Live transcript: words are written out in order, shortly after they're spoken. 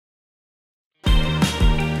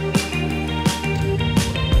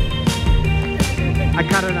I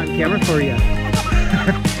caught it on camera for you.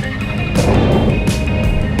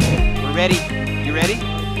 We're ready. You ready?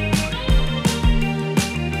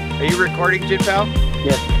 Are you recording, Jin Pao?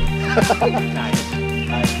 Yes. Nice.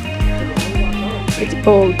 It's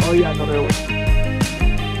cold. Oh yeah, no, there was.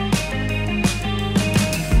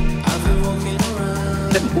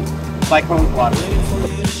 Like cold water.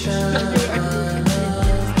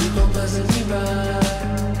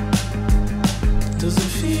 Does it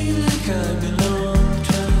feel like I belong?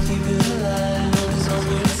 Trying to keep it alive, it's on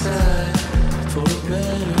the inside for a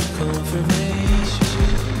better confirmation.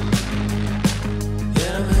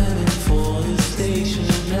 Yeah, I'm heading for the station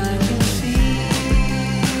and I can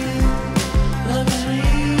feel love is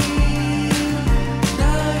real.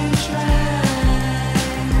 Now you try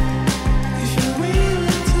if you're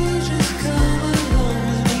willing to just come along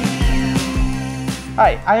with me.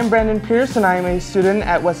 Hi, I am Brandon Pierce and I am a student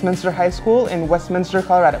at Westminster High School in Westminster,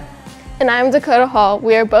 Colorado. And I'm Dakota Hall.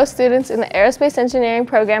 We are both students in the Aerospace Engineering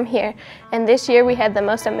program here, and this year we had the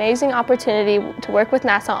most amazing opportunity to work with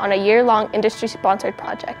NASA on a year-long industry-sponsored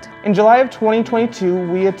project. In July of 2022,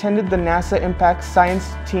 we attended the NASA Impact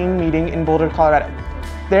Science Team meeting in Boulder, Colorado.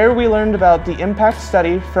 There we learned about the impact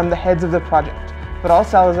study from the heads of the project, Vidal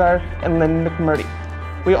Salazar and Lynn McMurdy.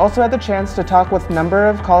 We also had the chance to talk with a number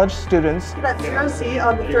of college students. That 0C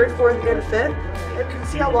on the 3rd, 4th, and 5th, you can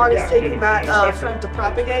see how long it's taking that front to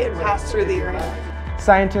propagate and pass through the area.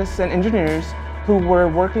 Scientists and engineers who were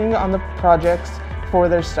working on the projects for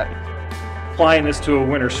their study. Applying this to a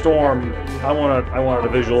winter storm, I wanted a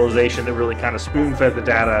visualization that really kind of spoon-fed the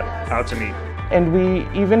data out to me. And we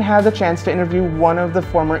even had the chance to interview one of the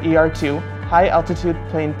former ER-2 high-altitude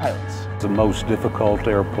plane pilots. It's the most difficult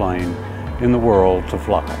airplane in the world to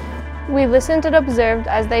fly. We listened and observed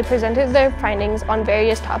as they presented their findings on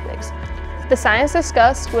various topics. The science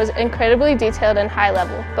discussed was incredibly detailed and high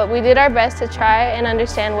level, but we did our best to try and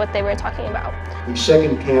understand what they were talking about. The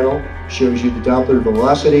second panel shows you the Doppler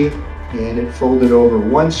velocity, and it folded over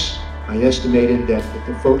once. I estimated that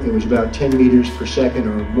it was about 10 meters per second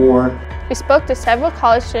or more. We spoke to several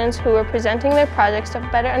college students who were presenting their projects to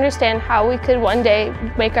better understand how we could one day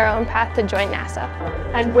make our own path to join NASA.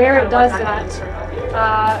 And where it does that,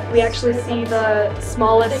 we actually see the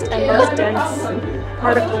smallest and most dense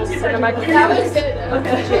particles in a microscope.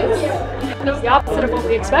 The opposite of what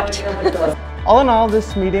we expect. All in all,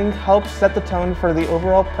 this meeting helped set the tone for the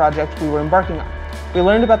overall project we were embarking on. We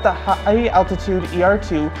learned about the high-altitude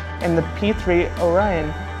ER-2 and the P-3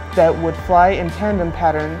 Orion that would fly in tandem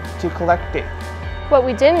pattern to collect data. What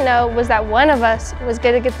we didn't know was that one of us was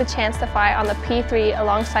going to get the chance to fly on the P-3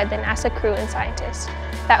 alongside the NASA crew and scientists.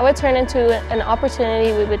 That would turn into an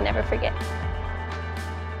opportunity we would never forget.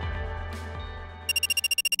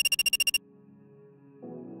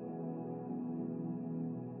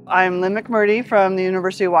 I'm Lynn McMurdy from the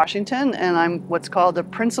University of Washington, and I'm what's called the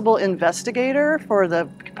principal investigator for the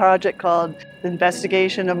project called the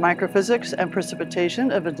Investigation of Microphysics and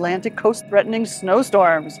Precipitation of Atlantic Coast Threatening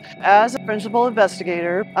Snowstorms. As a principal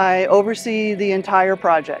investigator, I oversee the entire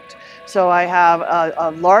project. So I have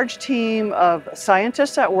a large team of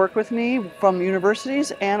scientists that work with me from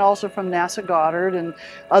universities and also from NASA Goddard and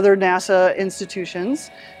other NASA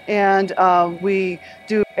institutions. And we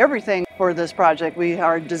do everything for this project. We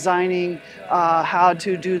are designing how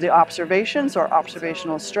to do the observations or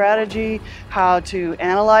observational strategy, how to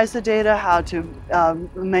analyze the data, how to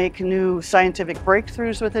make new scientific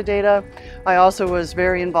breakthroughs with the data. I also was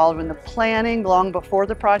very involved in the planning long before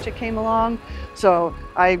the project came along. So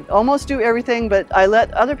I almost do everything, but I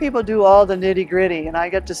let other people do all the nitty-gritty, and I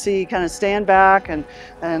get to see, kind of stand back and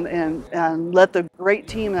let the great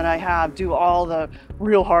team that I have do all the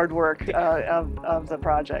real hard work of the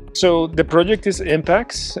project. So the project is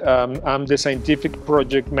IMPACTS. I'm the scientific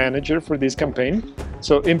project manager for this campaign.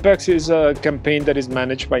 So IMPACTS is a campaign that is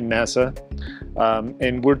managed by NASA,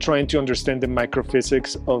 and we're trying to understand the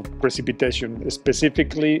microphysics of precipitation,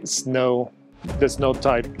 specifically the snow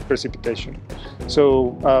type precipitation.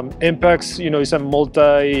 So IMPACTS, is a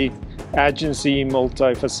multi-agency,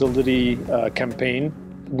 multi-facility campaign.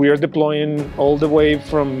 We are deploying all the way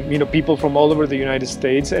from people from all over the United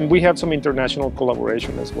States, and we have some international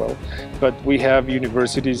collaboration as well. But we have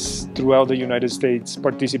universities throughout the United States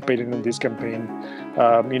participating in this campaign.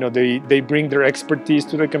 They bring their expertise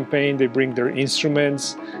to the campaign. They bring their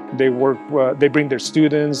instruments. They bring their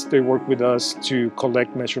students. They work with us to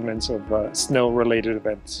collect measurements of snow-related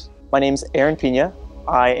events. My name's Aaron Pina.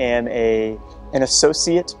 I am an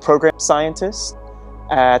associate program scientist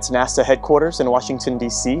at NASA headquarters in Washington,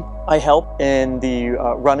 D.C. I help in the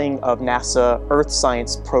running of NASA Earth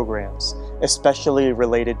science programs. especially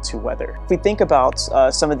related to weather. If we think about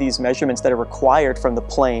some of these measurements that are required from the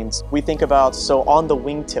planes, we think about, so on the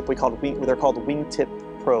wingtip, they're called wingtip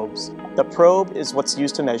probes. The probe is what's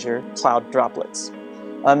used to measure cloud droplets.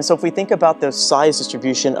 So if we think about the size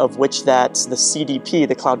distribution of which the CDP,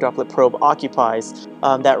 the cloud droplet probe, occupies,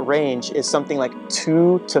 that range is something like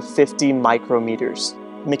 2 to 50 micrometers.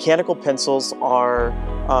 Mechanical pencils are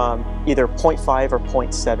either 0.5 or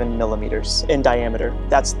 0.7 millimeters in diameter.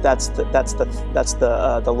 That's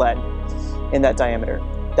the lead in that diameter.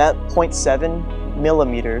 That 0.7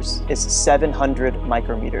 millimeters is 700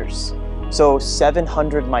 micrometers. So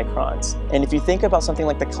 700 microns. And if you think about something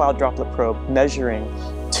like the cloud droplet probe measuring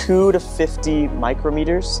 2 to 50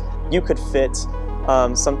 micrometers, you could fit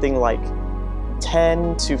something like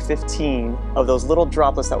 10 to 15 of those little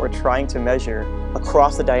droplets that we're trying to measure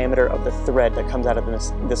across the diameter of the thread that comes out of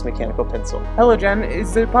this mechanical pencil. Hello, Jen.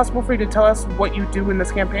 Is it possible for you to tell us what you do in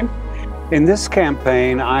this campaign? In this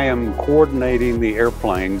campaign, I am coordinating the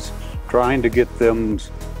airplanes, trying to get them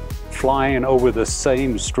flying over the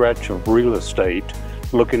same stretch of real estate,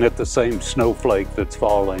 looking at the same snowflake that's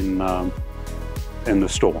falling in the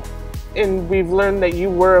storm. And we've learned that you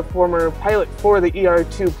were a former pilot for the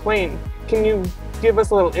ER-2 plane. Can you give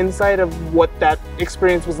us a little insight of what that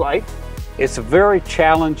experience was like? It's a very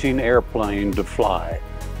challenging airplane to fly.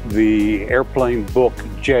 The airplane book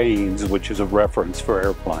Jane's, which is a reference for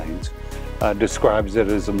airplanes, describes it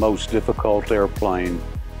as the most difficult airplane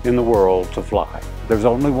in the world to fly. There's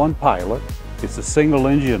only one pilot. It's a single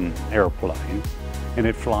engine airplane, and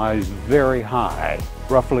it flies very high,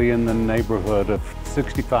 roughly in the neighborhood of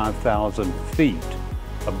 65,000 feet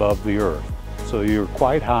above the earth. So you're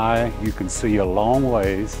quite high, you can see a long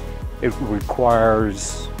ways. It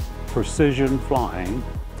requires precision flying.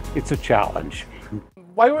 It's a challenge.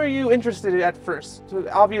 Why were you interested at first? So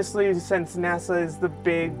obviously, since NASA is the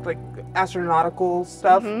big astronautical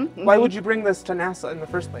stuff, why would you bring this to NASA in the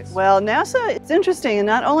first place? Well, NASA, it's interesting, and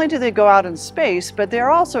not only do they go out in space, but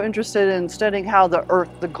they're also interested in studying how the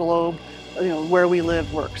Earth, the globe, where we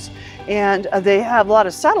live, works. And they have a lot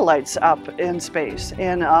of satellites up in space.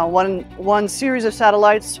 And one series of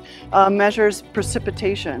satellites measures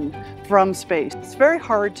precipitation from space. It's very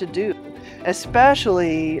hard to do,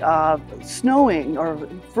 especially snowing or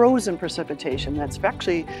frozen precipitation. That's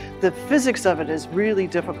actually, the physics of it is really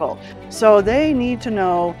difficult. So they need to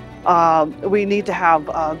know, we need to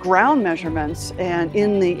have ground measurements and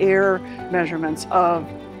in the air measurements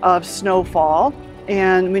of snowfall.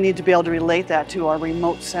 And we need to be able to relate that to our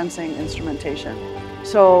remote sensing instrumentation.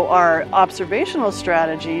 So our observational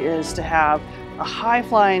strategy is to have a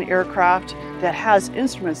high-flying aircraft that has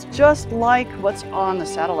instruments just like what's on the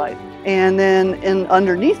satellite. And then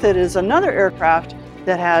underneath it is another aircraft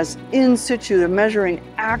that has in situ, they're measuring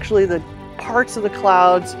actually the parts of the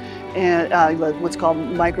clouds and what's called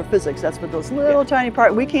microphysics. That's what those little tiny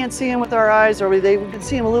parts, we can't see them with our eyes, or we can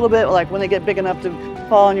see them a little bit, like when they get big enough to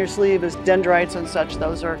fall on your sleeve as dendrites and such.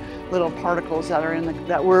 Those are little particles that are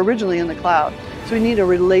that were originally in the cloud. So we need to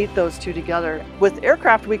relate those two together. With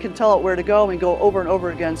aircraft, we can tell it where to go, and we go over and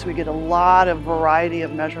over again, so we get a lot of variety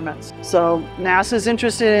of measurements. So NASA's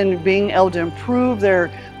interested in being able to improve their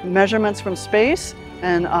measurements from space.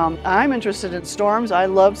 And I'm interested in storms. I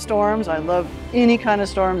love storms. I love any kind of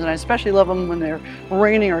storms, and I especially love them when they're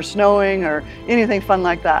raining or snowing or anything fun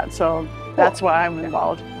like that. So that's why I'm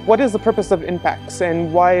involved. What is the purpose of impacts,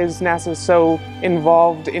 and why is NASA so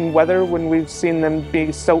involved in weather when we've seen them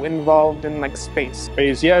be so involved in space?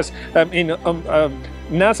 Space, yes.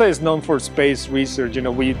 NASA is known for space research.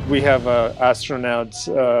 We have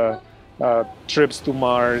astronauts. Trips to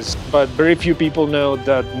Mars, but very few people know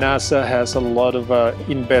that NASA has a lot of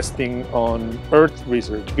investing on Earth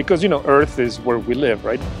research, because Earth is where we live,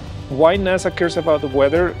 right? Why NASA cares about the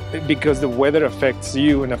weather? Because the weather affects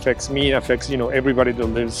you and affects me, affects everybody that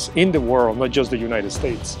lives in the world, not just the United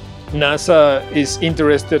States. NASA is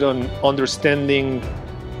interested in understanding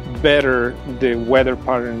better the weather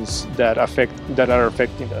patterns that are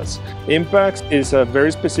affecting us. Impacts is a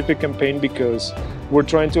very specific campaign because we're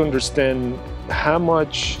trying to understand how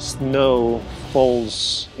much snow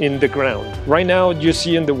falls in the ground. Right now, you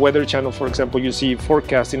see in the Weather Channel, for example, you see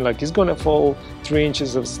forecasting like it's gonna fall 3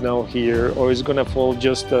 inches of snow here, or it's gonna fall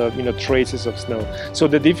just traces of snow. So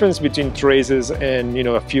the difference between traces and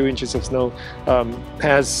a few inches of snow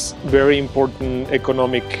has very important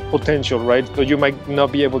economic potential, right? So you might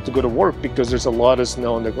not be able to go to work because there's a lot of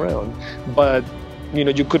snow on the ground, but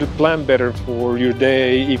you could plan better for your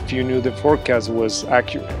day if you knew the forecast was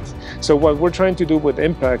accurate. So what we're trying to do with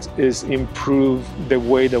impacts is improve the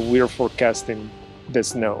way that we're forecasting the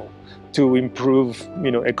snow. to improve,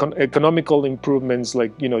 economical improvements,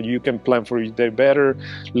 like, you can plan for your day better,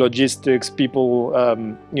 logistics, people,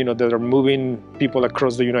 that are moving people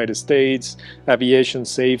across the United States, aviation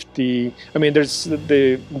safety. I mean, there's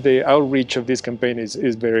the outreach of this campaign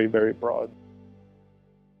is very, very broad.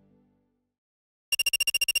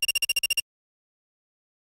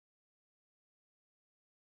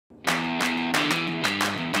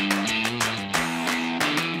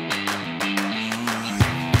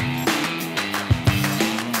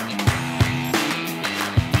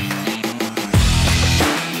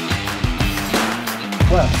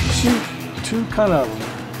 Well, you see two kind of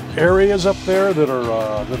areas up there that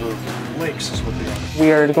are lakes, is what they are.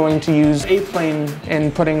 We are going to use a plane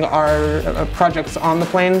and putting our projects on the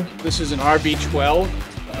plane. This is an RB-12.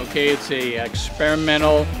 Okay, it's a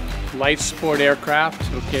experimental light sport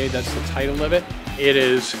aircraft. Okay, that's the title of it. It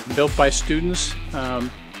is built by students.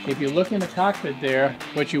 If you look in the cockpit there,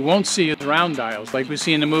 what you won't see is round dials like we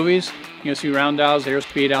see in the movies. You'll see round dials,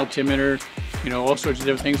 airspeed, altimeter, all sorts of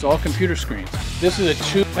different things, all computer screens. This is a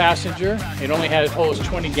 2-passenger. It only holds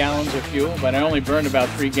 20 gallons of fuel, but I only burned about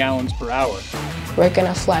 3 gallons per hour. We're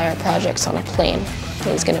gonna fly our projects on a plane.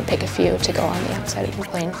 He's gonna pick a few to go on the outside of the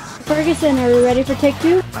plane. Ferguson, are we ready for take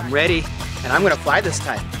 2? I'm ready, and I'm gonna fly this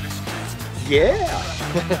time. Yeah!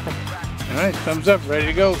 All right, thumbs up, ready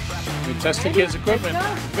to go. We test the kids' equipment.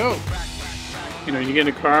 Go! You get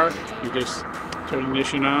in a car, you just turn the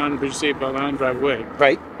ignition on, put your seatbelt on, drive away.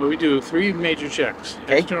 Right. Well, we do 3 major checks.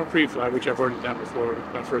 Okay. External pre-flight, which I've already done before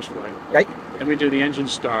my first flight. Right. Then we do the engine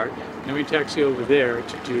start. Then we taxi over there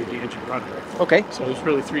to do the engine runway. Okay. So there's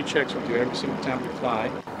really 3 checks we do every single time we fly.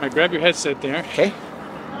 All right, grab your headset there. Okay.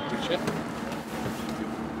 Good check.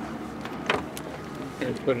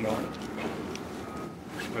 Let's put it on.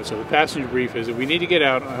 All right, so the passenger brief is that we need to get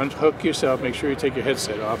out, unhook yourself, make sure you take your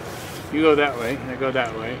headset off. You go that way, and I go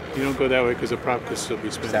that way. You don't go that way because the prop could still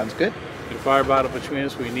be spinning. Sounds good. And fire bottle between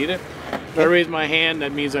us, we need it. If I raise my hand,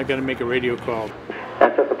 that means I've got to make a radio call.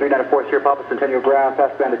 Ancestor 394 Sierra Papa, Centennial Ground,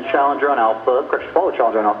 pass banded Challenger on Alpha. Correction, follow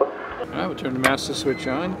Challenger on Alpha. All right, we'll turn the master switch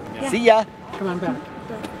on. Yeah. See ya. Come on back.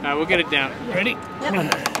 All right, we'll get it down. Ready? Come on.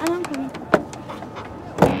 I'm coming.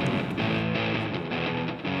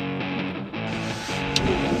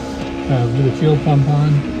 Do the fuel pump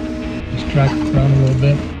on. Just track the throttle a little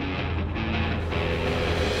bit.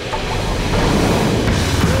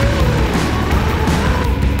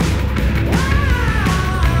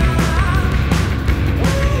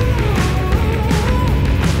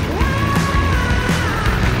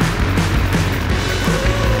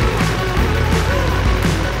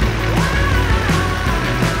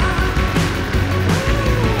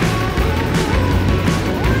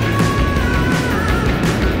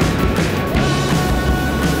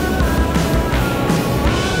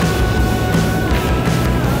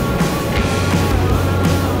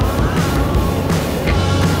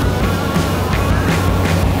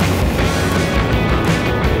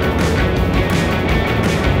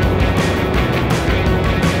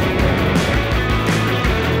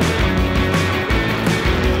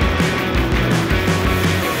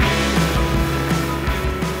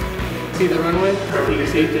 See the runway? You can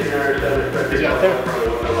see he's out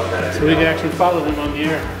there. So we can actually follow him on the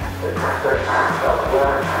air.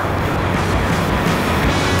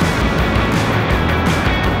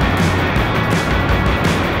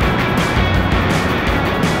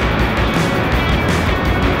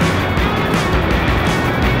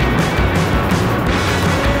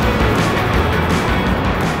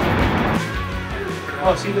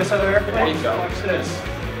 Oh, see this other airplane? Watch this.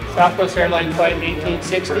 Southwest Airlines Flight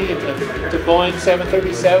 1860 to Boeing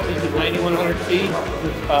 737. He's at 9,100 feet.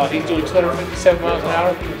 He's doing 257 miles an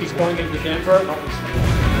hour. He's going into Denver.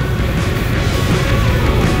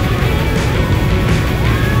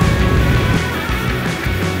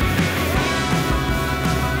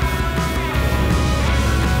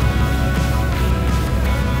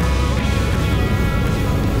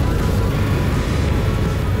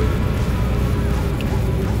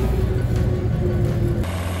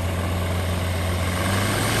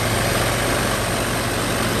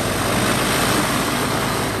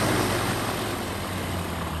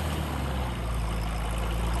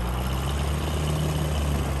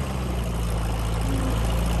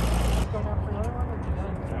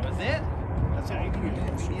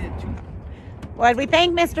 What did we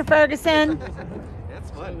think, Mr. Ferguson? That's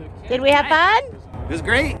fun. Did we have fun? It was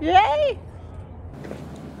great. Yay!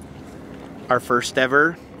 Our first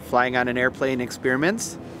ever flying on an airplane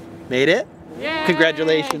experiments. Made it. Yay!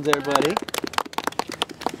 Congratulations, everybody.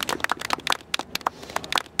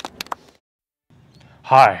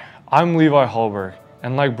 Hi, I'm Levi Hallberg,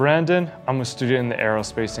 And like Brandon, I'm a student in the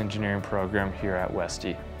aerospace engineering program here at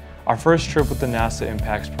Westy. Our first trip with the NASA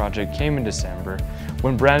Impacts project came in December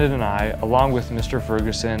when Brandon and I, along with Mr.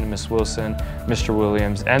 Ferguson, Ms. Wilson, Mr.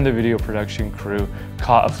 Williams, and the video production crew,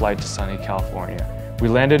 caught a flight to sunny California. We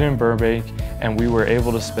landed in Burbank and we were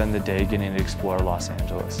able to spend the day getting to explore Los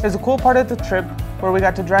Angeles. There's a cool part of the trip where we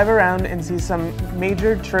got to drive around and see some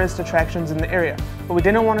major tourist attractions in the area, but we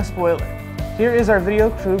didn't want to spoil it. Here is our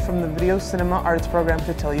video crew from the Video Cinema Arts program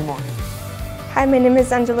to tell you more. Hi, my name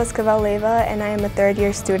is Angela Esquivel-Leyva and I am a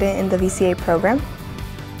third-year student in the VCA program.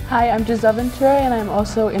 Hi, I'm Giselle Ventura and I'm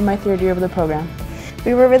also in my third year of the program.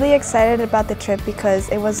 We were really excited about the trip because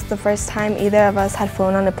it was the first time either of us had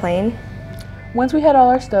flown on a plane. Once we had all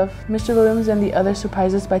our stuff, Mr. Williams and the others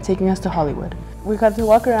surprised us by taking us to Hollywood. We got to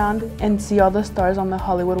walk around and see all the stars on the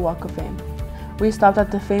Hollywood Walk of Fame. We stopped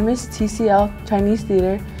at the famous TCL Chinese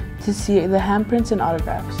Theater to see the handprints and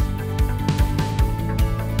autographs.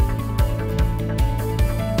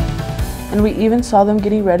 And we even saw them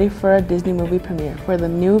getting ready for a Disney movie premiere for the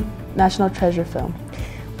new National Treasure film.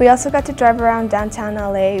 We also got to drive around downtown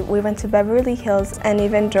LA. We went to Beverly Hills and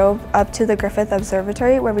even drove up to the Griffith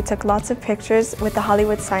Observatory where we took lots of pictures with the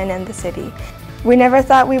Hollywood sign and the city. We never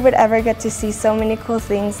thought we would ever get to see so many cool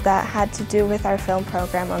things that had to do with our film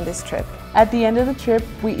program on this trip. At the end of the trip,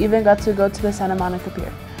 we even got to go to the Santa Monica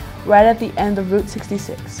Pier, right at the end of Route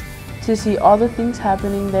 66, to see all the things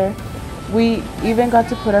happening there. We even got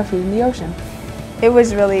to put our feet in the ocean. It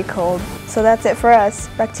was really cold. So that's it for us.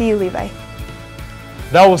 Back to you, Levi.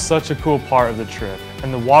 That was such a cool part of the trip,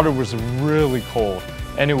 and the water was really cold.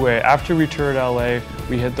 Anyway, after we toured LA,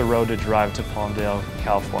 we hit the road to drive to Palmdale,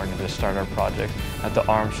 California to start our project at the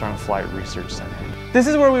Armstrong Flight Research Center. This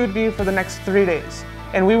is where we would be for the next 3 days,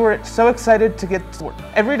 and we were so excited to get to work.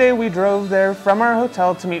 Every day we drove there from our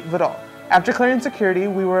hotel to meet Vidal. After clearing security,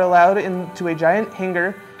 we were allowed into a giant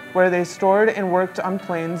hangar where they stored and worked on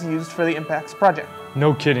planes used for the Impacts project.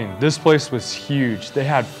 No kidding, this place was huge. They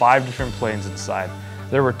had 5 different planes inside.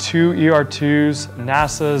 There were 2 ER-2s,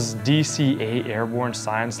 NASA's DC-8 Airborne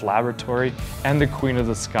Science Laboratory, and the Queen of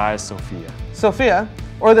the Skies, Sophia. Sophia,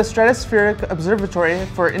 or the Stratospheric Observatory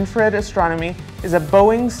for Infrared Astronomy, is a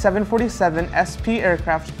Boeing 747 SP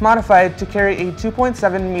aircraft modified to carry a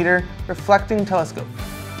 2.7-meter reflecting telescope.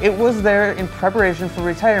 It was there in preparation for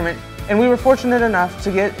retirement, and we were fortunate enough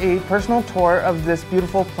to get a personal tour of this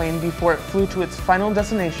beautiful plane before it flew to its final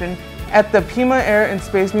destination at the Pima Air and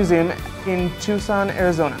Space Museum in Tucson,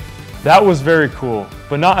 Arizona. That was very cool,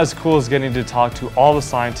 but not as cool as getting to talk to all the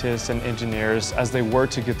scientists and engineers as they work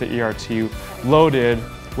to get the ER-2 loaded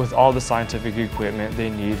with all the scientific equipment they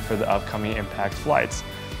need for the upcoming impact flights.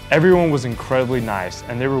 Everyone was incredibly nice,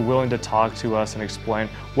 and they were willing to talk to us and explain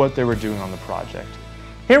what they were doing on the project.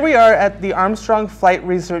 Here we are at the Armstrong Flight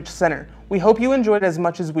Research Center. We hope you enjoyed as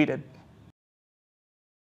much as we did.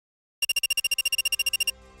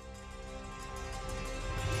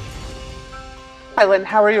 Hi Lynn,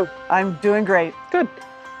 how are you? I'm doing great. Good.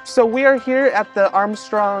 So we are here at the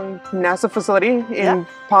Armstrong NASA facility in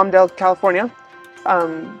Palmdale, California.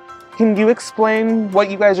 Can you explain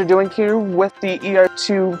what you guys are doing here with the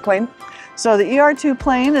ER-2 plane? So the ER-2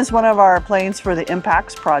 plane is one of our planes for the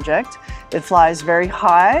Impacts project. It flies very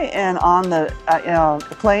high, and on the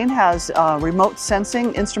plane has remote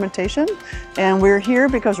sensing instrumentation, and we're here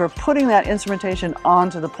because we're putting that instrumentation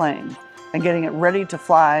onto the plane and getting it ready to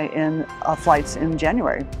fly in flights in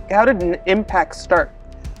January. How did an impact start?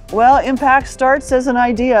 Well, impact starts as an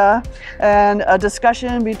idea and a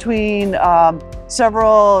discussion between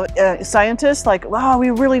several scientists, like, wow,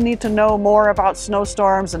 we really need to know more about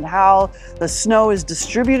snowstorms and how the snow is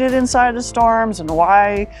distributed inside the storms and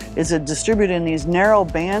why is it distributed in these narrow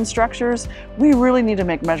band structures. We really need to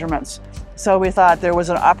make measurements. So we thought there was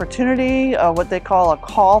an opportunity, what they call a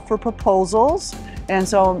call for proposals. And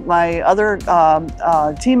so my other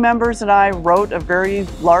team members and I wrote a very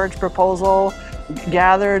large proposal,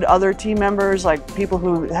 gathered other team members, like people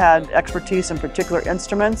who had expertise in particular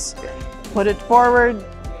instruments, put it forward,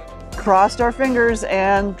 crossed our fingers,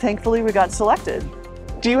 and thankfully we got selected.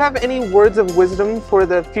 Do you have any words of wisdom for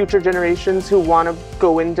the future generations who want to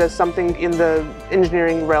go into something in the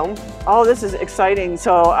engineering realm? Oh, this is exciting.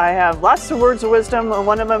 So I have lots of words of wisdom.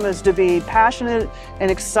 One of them is to be passionate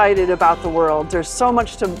and excited about the world. There's so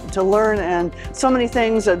much to learn and so many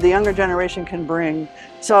things that the younger generation can bring.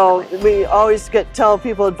 So we always tell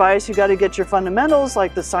people advice, you got to get your fundamentals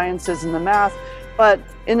like the sciences and the math. But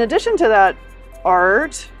in addition to that,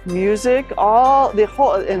 art, music,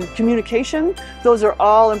 and communication, those are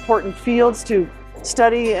all important fields to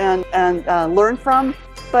study and learn from.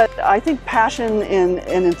 But I think passion and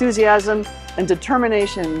enthusiasm and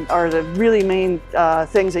determination are the really main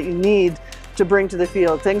things that you need to bring to the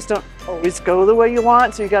field. Things don't always go the way you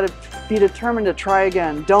want, so you got to be determined to try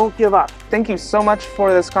again. Don't give up. Thank you so much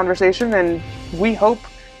for this conversation, and we hope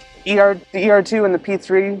the ER2 and the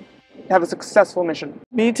P3 have a successful mission.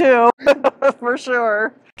 Me too, for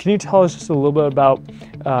sure. Can you tell us just a little bit about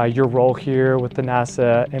your role here with the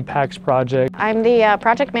NASA Impacts project? I'm the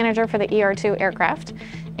project manager for the ER2 aircraft,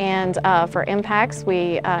 and for Impacts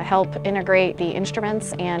we help integrate the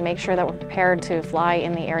instruments and make sure that we're prepared to fly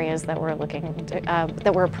in the areas that we're looking to,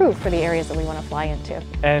 that we're approved for the areas that we want to fly into.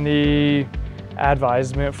 Any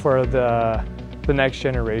advisement for the next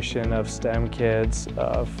generation of STEM kids,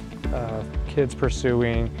 of kids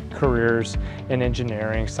pursuing careers in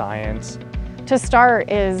engineering, science? To start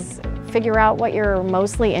is figure out what you're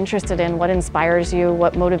mostly interested in, what inspires you,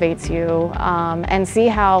 what motivates you, and see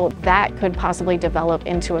how that could possibly develop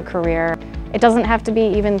into a career. It doesn't have to be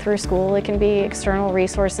even through school. It can be external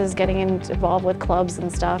resources, getting involved with clubs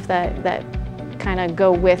and stuff that kind of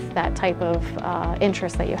go with that type of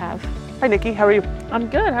interest that you have. Hi Nikki, how are you? I'm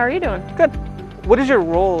good, how are you doing? Good. What is your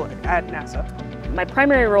role at NASA? My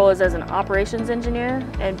primary role is as an operations engineer,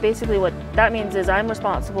 and basically what that means is I'm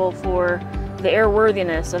responsible for the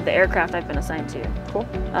airworthiness of the aircraft I've been assigned to. Cool.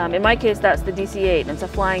 In my case, that's the DC-8, and it's a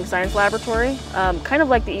flying science laboratory, kind of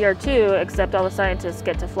like the ER2, except all the scientists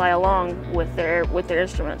get to fly along with their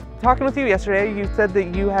instruments. Talking with you yesterday, you said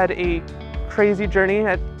that you had a crazy journey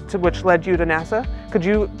to which led you to NASA. Could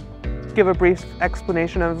you give a brief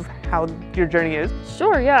explanation of how your journey is?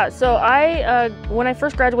 Sure, yeah. So when I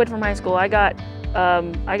first graduated from high school, I got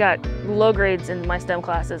low grades in my STEM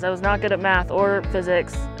classes. I was not good at math or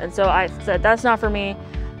physics, and so I said, that's not for me.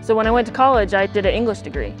 So when I went to college, I did an English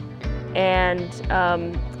degree. And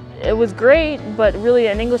it was great, but really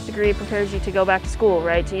an English degree prepares you to go back to school,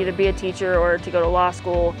 right? To either be a teacher or to go to law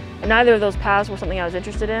school. And neither of those paths were something I was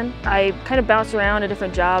interested in. I kind of bounced around to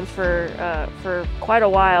different jobs for quite a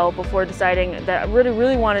while before deciding that I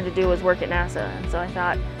really wanted to do was work at NASA. And so I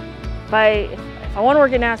thought, if I want to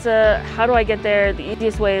work at NASA, how do I get there? The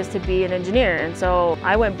easiest way is to be an engineer. And so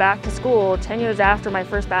I went back to school 10 years after my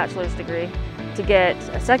first bachelor's degree to get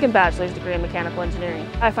a second bachelor's degree in mechanical engineering.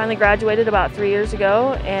 I finally graduated about 3 years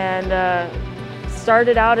ago and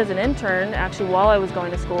started out as an intern actually while I was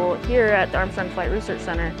going to school here at the Armstrong Flight Research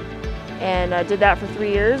Center. And I did that for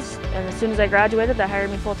 3 years, and as soon as I graduated, they hired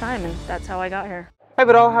me full time, and that's how I got here. Hi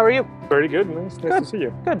Vidal, how are you? Very good, nice to see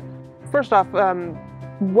you. Good. First off,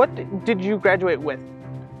 what did you graduate with?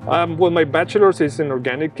 Well, my bachelor's is in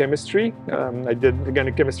organic chemistry. I did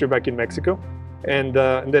organic chemistry back in Mexico. And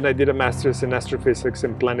then I did a master's in astrophysics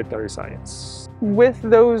and planetary science. With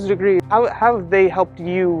those degrees, how have they helped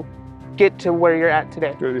you get to where you're at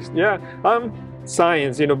today? Yeah,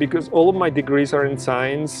 science, because all of my degrees are in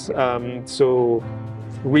science. So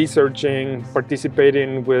researching,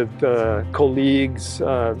 participating with colleagues,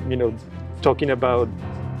 talking about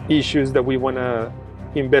issues that we want to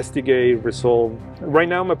investigate, resolve. Right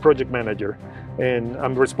now I'm a project manager, and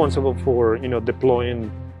I'm responsible for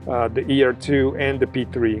deploying the ER2 and the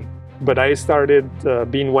P3. But I started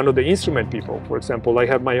being one of the instrument people. For example, I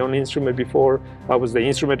had my own instrument before. I was the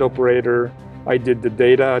instrument operator. I did the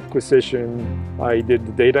data acquisition. I did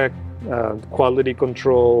the data quality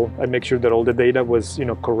control. I make sure that all the data was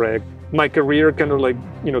correct. My career kind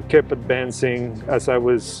of kept advancing as I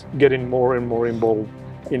was getting more and more involved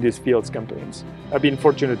in these fields campaigns. I've been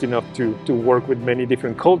fortunate enough to work with many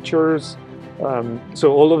different cultures.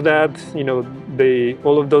 So all of that,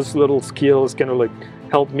 all of those little skills kind of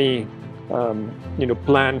help me,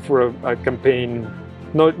 plan for a campaign,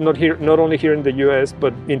 not only here in the U.S.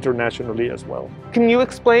 but internationally as well. Can you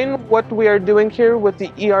explain what we are doing here with the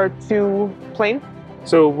ER2 plane?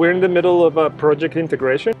 So we're in the middle of a project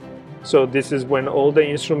integration. So this is when all the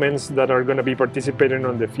instruments that are going to be participating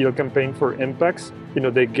on the field campaign for impacts,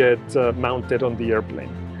 they get mounted on the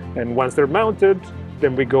airplane. And once they're mounted,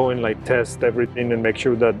 then we go and test everything and make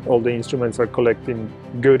sure that all the instruments are collecting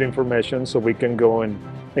good information so we can go and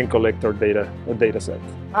collect our data set.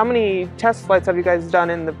 How many test flights have you guys done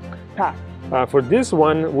in the past? For this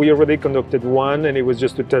one, we already conducted one, and it was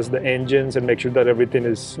just to test the engines and make sure that everything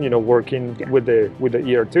is working with the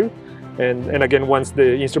ER2. And again, once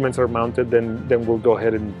the instruments are mounted, then we'll go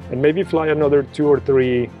ahead and maybe fly another 2 or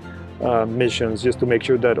 3 missions just to make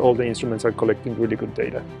sure that all the instruments are collecting really good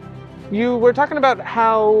data. You were talking about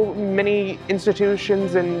how many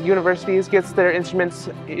institutions and universities gets their instruments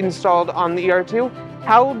installed on the ER2.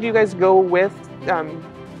 How do you guys go with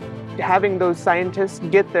having those scientists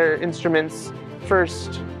get their instruments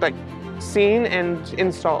first, seen and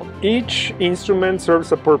installed? Each instrument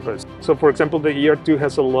serves a purpose. So So for example, the ER2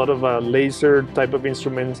 has a lot of laser type of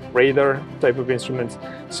instruments, radar type of instruments.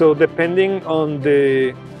 So depending on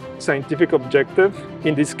the scientific objective,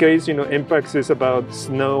 in this case, impacts is about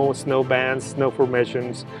snow bands, snow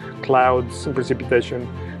formations, clouds, and precipitation.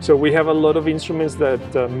 So we have a lot of instruments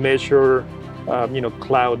that measure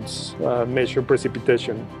clouds, measure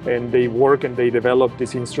precipitation, and they work and they develop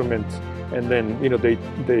this instrument, and then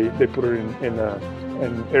they put it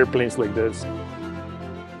in airplanes like this.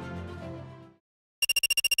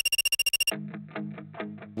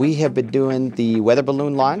 We have been doing the weather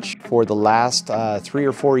balloon launch for the last 3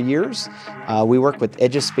 or 4 years. We work with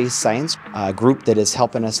Edge of Space Science, a group that is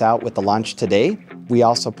helping us out with the launch today. We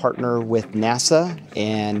also partner with NASA,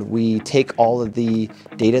 and we take all of the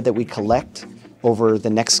data that we collect over the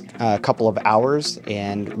next couple of hours,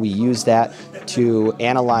 and we use that to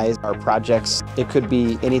analyze our projects. It could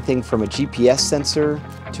be anything from a GPS sensor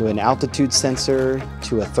to an altitude sensor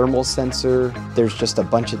to a thermal sensor. There's just a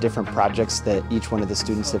bunch of different projects that each one of the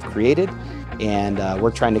students have created, and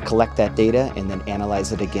we're trying to collect that data and then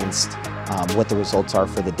analyze it against what the results are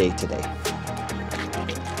for the day today.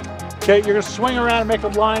 Okay, you're gonna swing around and make a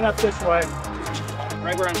line up this way,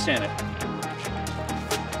 right where I'm standing.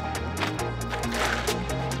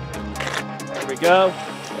 There we go.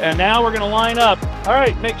 And now we're gonna line up. All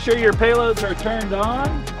right, make sure your payloads are turned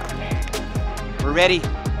on. We're ready.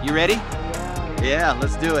 You ready? Yeah,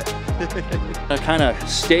 let's do it. Kind of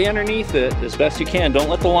stay underneath it as best you can. Don't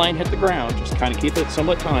let the line hit the ground. Just kind of keep it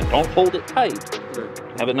somewhat taut. Don't hold it tight.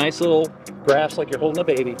 Have a nice little grasp like you're holding a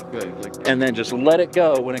baby. Good. And then just let it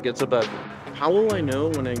go when it gets above you. How will I know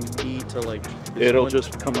when I need to like... It'll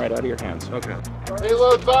just come right out of your hands. Okay.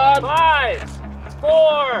 Payload 5,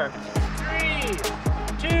 4, 3,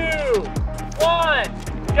 2,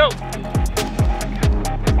 1, go!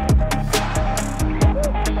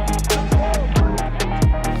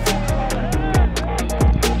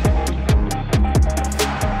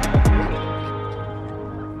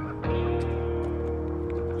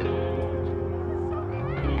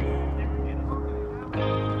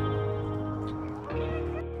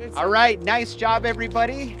 All right, nice job,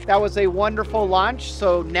 everybody. That was a wonderful launch.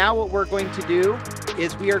 So now what we're going to do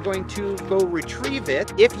is we are going to go retrieve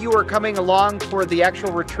it. If you are coming along for the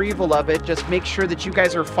actual retrieval of it, just make sure that you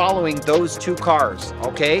guys are following those 2 cars,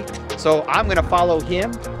 okay? So I'm gonna follow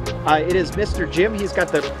him. It is Mr. Jim. He's got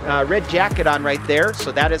the red jacket on right there.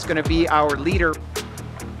 So that is gonna be our leader.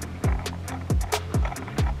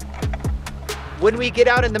 When we get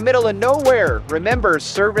out in the middle of nowhere, remember,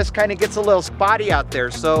 service kind of gets a little spotty out there.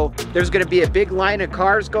 So there's gonna be a big line of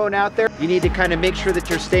cars going out there. You need to kind of make sure that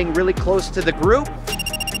you're staying really close to the group.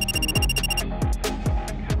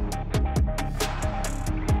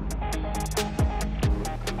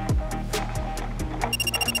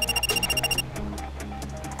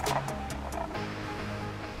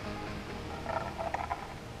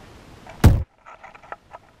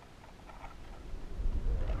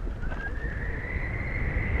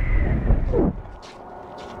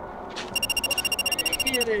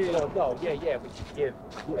 No, yeah, we should give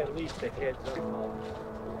at least a heads up.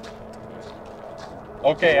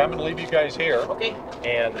 Okay, I'm gonna leave you guys here. Okay.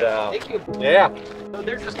 And thank you. Yeah. So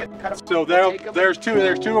they're just gonna kind of. So there's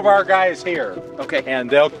two of our guys here. Okay. And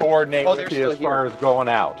they'll coordinate Oh, with you as far as going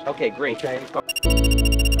out. Okay, great. Okay.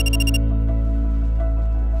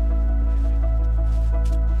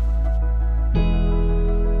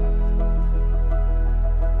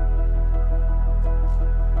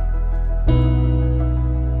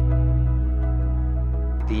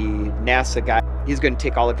 NASA guy, he's going to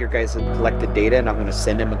take all of your guys' collected data, and I'm going to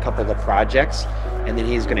send him a couple of projects, and then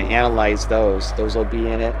he's going to analyze those. Those will be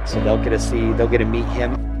in it, so they'll get to meet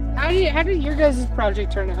him. How did your guys'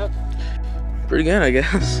 project turn out? Pretty good, I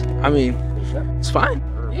guess. I mean, it's fine.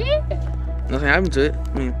 Yeah. Nothing happened to it.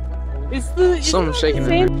 I mean, something's shaking in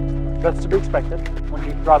there. That's to be expected when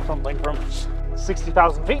you drop something from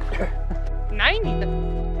 60,000 feet.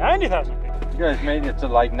 90,000 feet. You guys made it to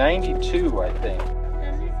like 92, I think.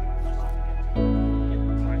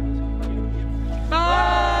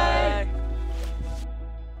 Bye.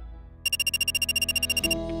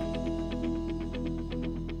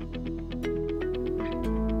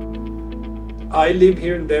 I live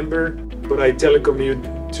here in Denver, but I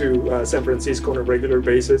telecommute to San Francisco on a regular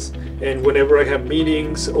basis. And whenever I have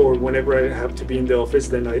meetings or whenever I have to be in the office,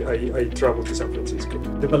 then I travel to San Francisco.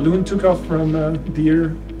 The balloon took off from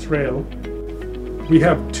Deer Trail. We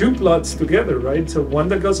have 2 plots together, right? So one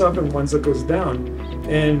that goes up and one that goes down.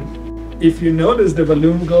 And if you notice, the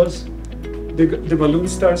balloon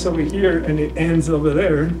starts over here and it ends over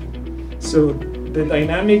there. So the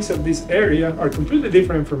dynamics of this area are completely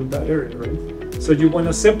different from that area, right? So you want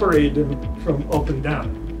to separate them from up and down.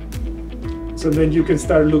 So then you can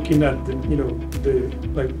start looking at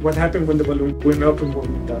like what happened when the balloon went up and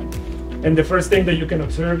went down. And the first thing that you can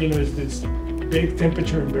observe, is this big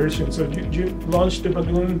temperature inversion. So you launch the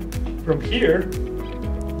balloon from here,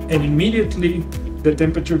 and immediately the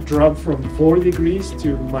temperature dropped from 4 degrees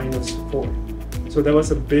to -4. So that was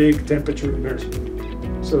a big temperature inversion.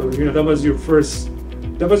 So that was your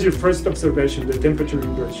first observation, the temperature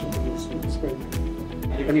inversion.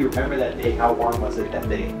 When you remember that day, how warm was it that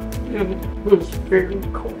day? It was very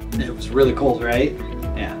cold. It was really cold, right?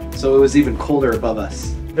 Yeah. So it was even colder above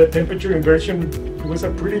us. The temperature inversion was a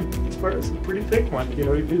pretty thick one.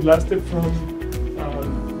 It lasted from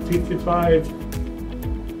 55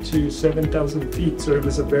 to 7,000 feet. So it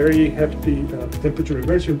was a very hefty temperature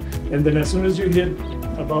inversion. And then as soon as you hit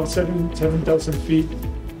about 7,000 feet,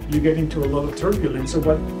 you get into a lot of turbulence. So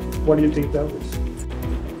what do you think that was?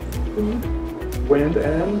 Wind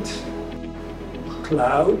and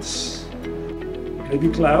clouds, maybe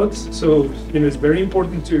clouds. So it's very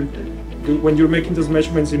important to when you're making those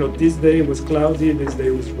measurements, this day was cloudy, this day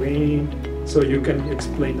was rainy, so you can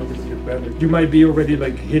explain a little bit better. You might be already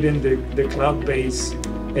like hitting the cloud base,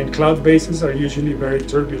 and cloud bases are usually very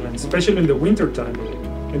turbulent, especially in the winter time.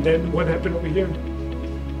 And then what happened over here?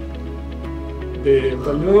 The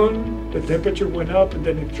balloon, the temperature went up, and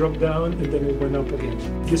then it dropped down, and then it went up again.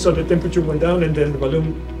 So the temperature went down, and then the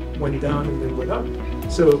balloon went down, and then went up.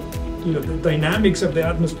 So the dynamics of the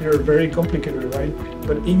atmosphere are very complicated, right?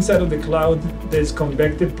 But inside of the cloud, there's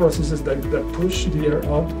convective processes that push the air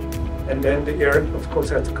up, and then the air, of course,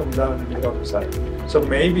 has to come down on the other side. So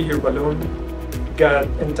maybe your balloon got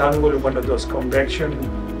entangled in one of those convection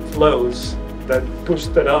flows that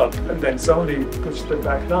pushed it up, and then suddenly pushed it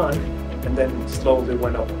back down, and then slowly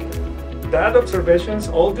went up again. That observations,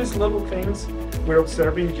 all these little things, we're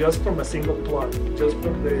observing just from a single plot, just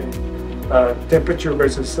from the temperature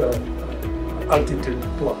versus altitude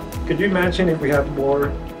plot. Could you imagine if we had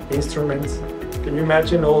more instruments? Can you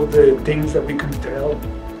imagine all the things that we can tell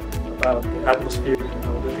about the atmosphere and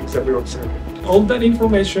all the things that we're observing? All that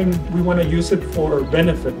information, we want to use it for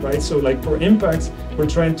benefit, right? So like for impacts,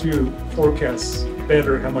 we're trying to forecast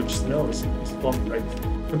better how much snow is falling, right?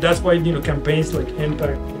 And that's why, campaigns like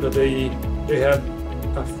Impact, they have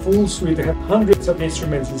a full suite, they have hundreds of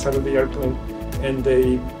instruments inside of the airplane, and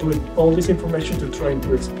they put all this information to try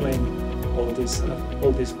to explain all this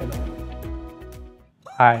phenomena.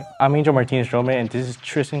 Hi, I'm Angel Martinez-Rome, and this is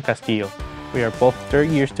Tristan Castillo. We are both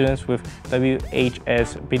third-year students with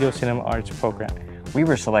WHS Video Cinema Arts program. We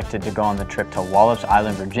were selected to go on the trip to Wallops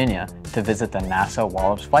Island, Virginia to visit the NASA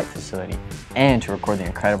Wallops Flight Facility and to record the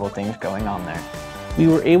incredible things going on there. We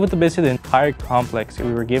were able to visit the entire complex, and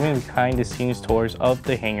we were given behind-the-scenes tours of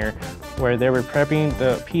the hangar where they were prepping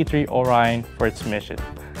the P-3 Orion for its mission.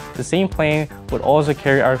 The same plane would also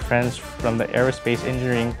carry our friends from the Aerospace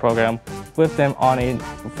Engineering program with them on an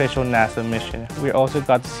official NASA mission. We also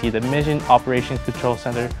got to see the Mission Operations Control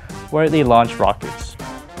Center where they launch rockets.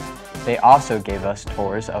 They also gave us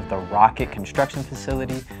tours of the Rocket Construction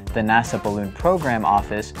Facility, the NASA Balloon Program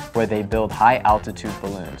Office, where they build high-altitude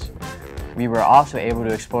balloons. We were also able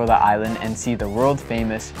to explore the island and see the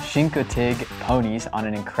world-famous Chincoteague ponies on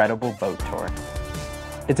an incredible boat tour.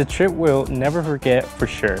 It's a trip we'll never forget for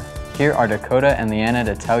sure. Here are Dakota and Leanna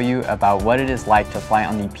to tell you about what it is like to fly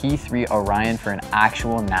on the P-3 Orion for an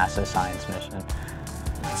actual NASA science mission.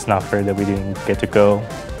 It's not fair that we didn't get to go.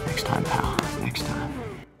 Next time, pal. Next time.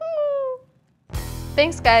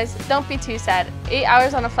 Thanks, guys. Don't be too sad. 8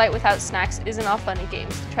 hours on a flight without snacks isn't all fun and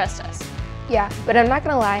games. Trust us. Yeah, but I'm not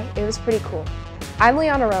gonna lie, it was pretty cool. I'm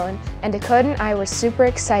Leanna Rowan, and Dakota and I were super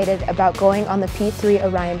excited about going on the P-3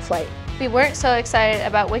 Orion flight. We weren't so excited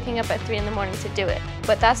about waking up at 3 in the morning to do it,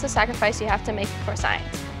 but that's the sacrifice you have to make for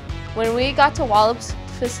science. When we got to Wallops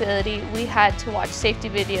facility, we had to watch safety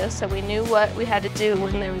videos so we knew what we had to do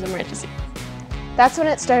when there was an emergency. That's when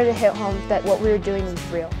it started to hit home that what we were doing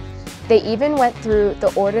was real. They even went through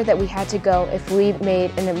the order that we had to go if we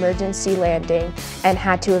made an emergency landing and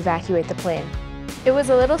had to evacuate the plane. It was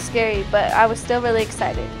a little scary, but I was still really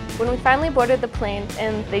excited. When we finally boarded the plane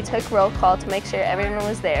and they took roll call to make sure everyone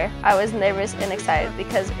was there, I was nervous and excited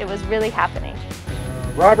because it was really happening.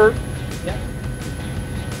 Robert,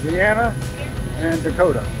 Leanna, and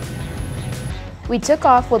Dakota. We took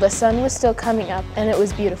off while the sun was still coming up, and it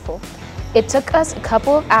was beautiful. It took us a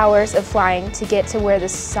couple of hours of flying to get to where the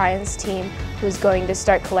science team was going to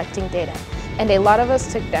start collecting data, and a lot of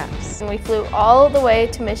us took naps. And we flew all the way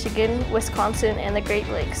to Michigan, Wisconsin, and the Great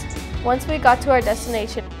Lakes. Once we got to our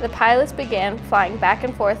destination, the pilots began flying back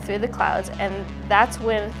and forth through the clouds, and that's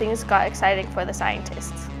when things got exciting for the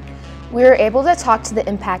scientists. We were able to talk to the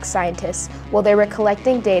impact scientists while they were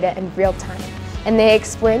collecting data in real time, and they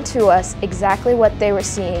explained to us exactly what they were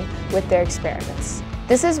seeing with their experiments.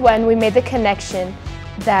 This is when we made the connection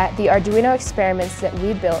that the Arduino experiments that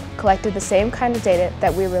we built collected the same kind of data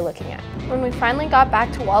that we were looking at. When we finally got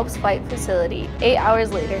back to Walp's flight facility, 8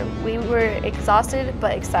 hours later, we were exhausted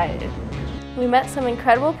but excited. We met some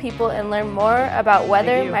incredible people and learned more about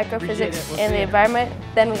weather, microphysics, and the environment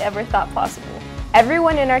than we ever thought possible.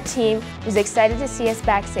 Everyone in our team was excited to see us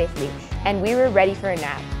back safely, and we were ready for a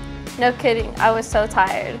nap. No kidding, I was so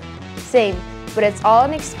tired. Same, but it's all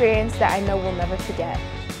an experience that I know we'll never forget.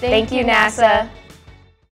 Thank you, NASA.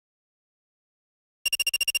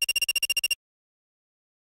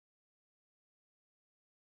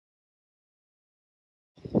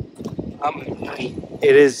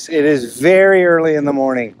 It is very early in the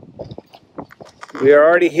morning. We are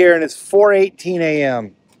already here and it's 4:18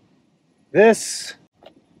 a.m. This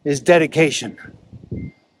is dedication.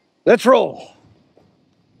 Let's roll.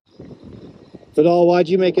 Fidel, why'd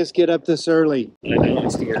you make us get up this early? I know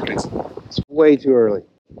it's too early. It's way too early.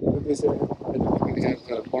 They said I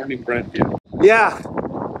have morning bread here. Yeah.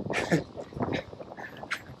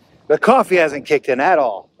 The coffee hasn't kicked in at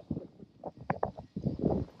all.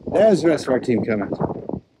 There's the rest of our team coming.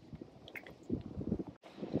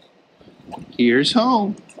 Here's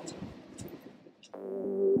home.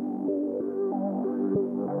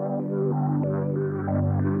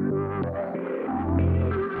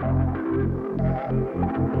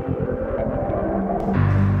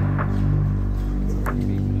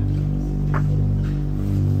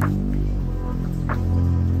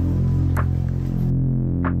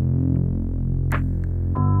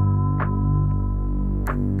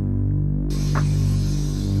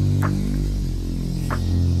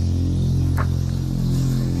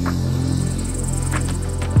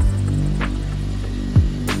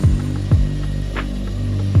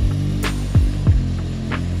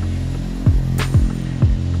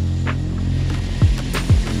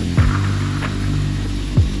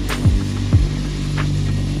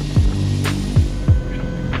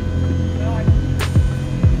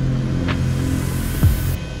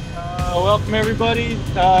 Welcome everybody,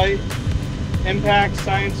 Impact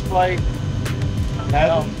Science Flight.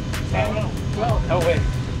 Oh wait.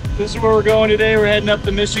 This is where we're going today. We're heading up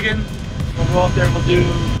to Michigan. We'll go up there, we'll do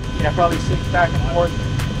probably 6 back and forth.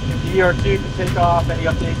 If the ER2 can take off, any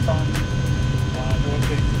updates on those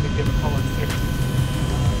things, we can give a call at 6.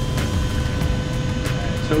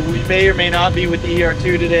 So we may or may not be with the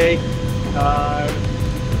ER2 today.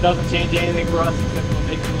 It doesn't change anything for us except it'll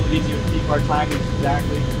make it a little easier to keep our timings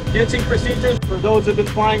exactly. Dancing procedures, for those who have been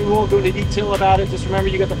flying, we won't go into detail about it. Just remember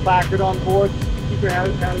you got the placard on board. Keep your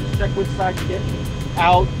hand out, check which side you get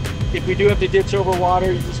out. If we do have to ditch over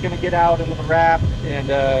water, you're just going to get out into the raft. And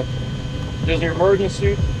there's your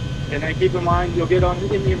emergency suit. And then keep in mind, you'll get on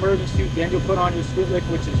in the emergency suit, then you'll put on your Switlick,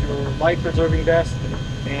 which is your life-preserving vest,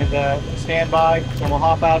 and stand by. So we'll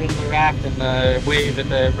hop out into the raft and wave at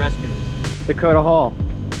the rescuers. Dakota Hall,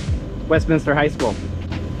 Westminster High School.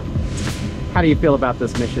 How do you feel about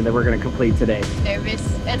this mission that we're going to complete today? Nervous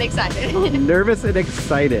and excited. Nervous and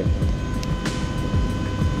excited.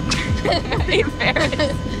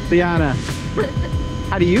 Embarrassed. Diana,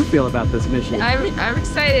 how do you feel about this mission? I'm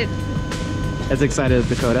excited. As excited as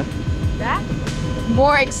Dakota? That?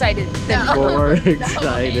 More excited than More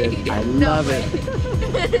excited. I love it.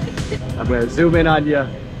 I'm going to zoom in on you.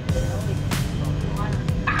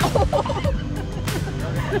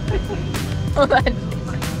 Hold on.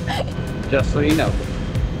 Just so you know,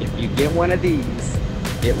 if you get one of these,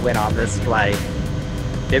 it went on this flight.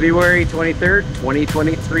 February 23rd,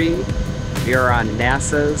 2023, we are on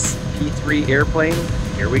NASA's P3 airplane.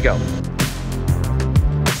 Here we go.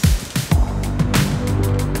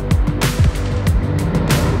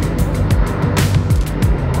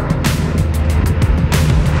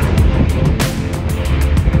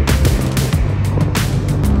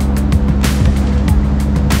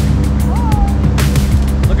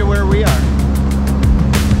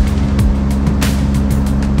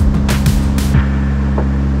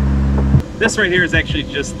 This right here is actually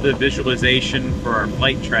just the visualization for our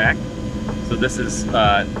flight track. So this is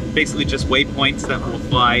basically just waypoints that will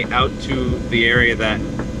fly out to the area that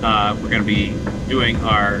we're going to be doing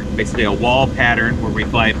our, basically a wall pattern where we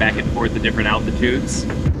fly back and forth at different altitudes.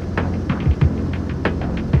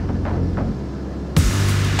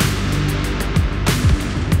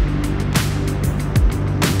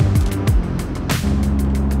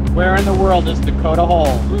 Where in the world is Dakota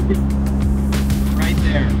Hall? Right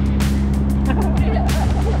there.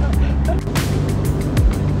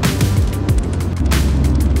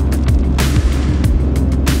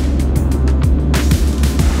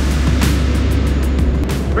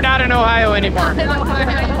 in Ohio anymore. We're in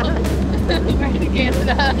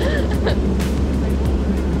Canada.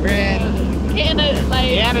 We're in Canada, like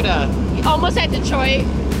Canada. almost at Detroit.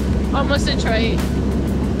 Almost Detroit.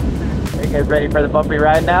 Are you guys ready for the bumpy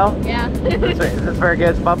ride now? Yeah. Is this where it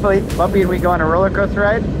gets bumpy? Bumpy and we go on a roller coaster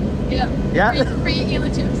ride? Yeah. Yeah? Free tequila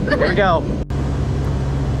chips. Here we go.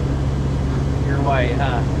 Pure white,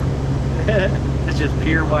 huh? It's just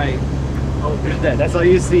pure white. Oh, there's that. That's all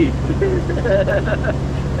you see.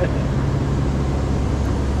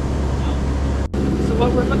 So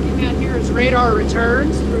what we're looking at here is radar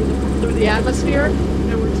returns through the atmosphere,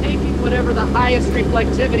 and we're taking whatever the highest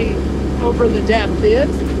reflectivity over the depth is,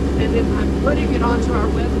 and then I'm putting it onto our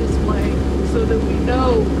web display so that we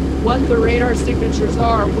know what the radar signatures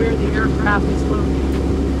are, where the aircraft is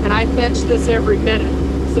located. And I fetch this every minute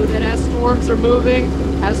so that as storms are moving,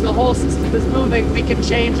 as the whole system is moving, we can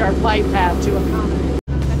change our flight path to accommodate.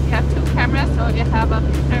 We have two cameras, so we have a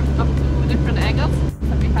picture of two different angles.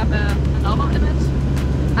 So we have a normal image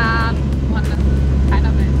and one kind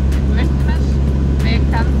of a inverted image. We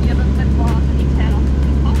can see a little bit more detail.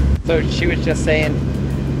 So she was just saying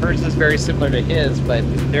hers is very similar to his, but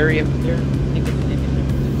they're in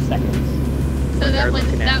seconds. So that was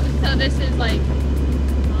so this is like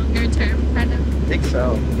longer term kind of. I think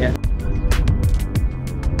so, yeah.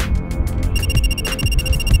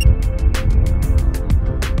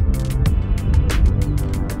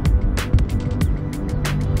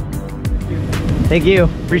 Thank you.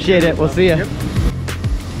 Appreciate it. We'll see you.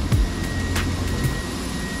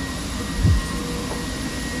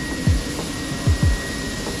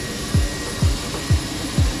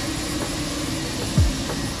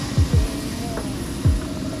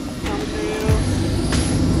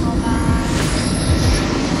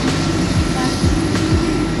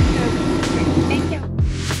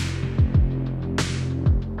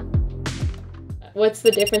 What's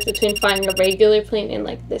the difference between flying a regular plane and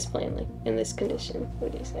like this plane, like in this condition?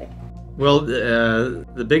 What do you say? Well,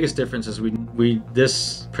 the biggest difference is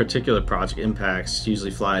this particular project impacts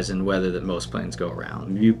usually flies in weather that most planes go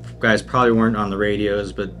around. You guys probably weren't on the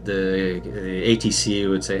radios, but the ATC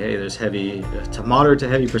would say, hey, there's moderate to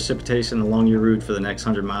heavy precipitation along your route for the next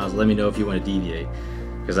 100 miles. Let me know if you want to deviate,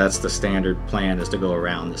 because that's the standard plan, is to go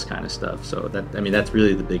around this kind of stuff. So that's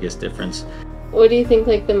really the biggest difference. What do you think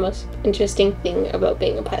like the most interesting thing about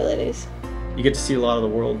being a pilot is? You get to see a lot of the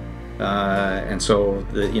world. And so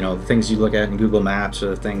the things you look at in Google Maps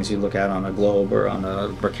or the things you look at on a globe or on a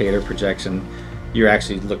Mercator projection, you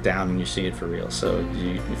actually look down and you see it for real. So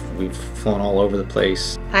we've flown all over the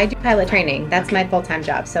place. I do pilot training. That's my full-time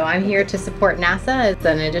job. So I'm here to support NASA as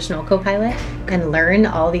an additional co-pilot and learn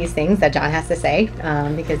all these things that John has to say,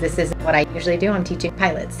 because this is what I usually do. I'm teaching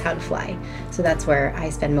pilots how to fly. So that's where I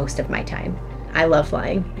spend most of my time. I love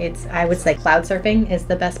flying. I would say cloud surfing is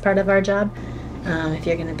the best part of our job. If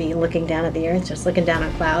you're going to be looking down at the earth, just looking down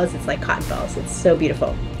on clouds, it's like cotton balls. It's so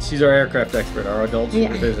beautiful. She's our aircraft expert, our adult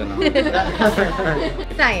supervision.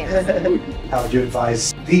 Science. How would you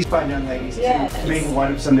advise these fine young ladies to maybe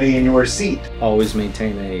wind up someday in your seat? Always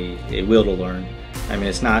maintain a will to learn. I mean,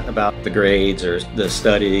 it's not about the grades or the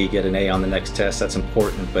study, get an A on the next test. That's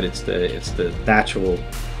important, but it's the natural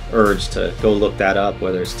urge to go look that up,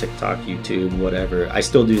 whether it's TikTok, YouTube, whatever. I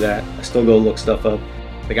still do that. I still go look stuff up.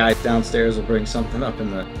 The guy downstairs will bring something up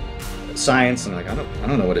in the science, and I'm like, I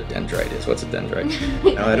don't know what a dendrite is. What's a dendrite?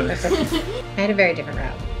 No, I don't. I had a very different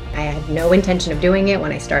route. I had no intention of doing it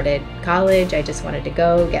when I started college. I just wanted to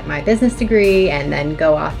go get my business degree and then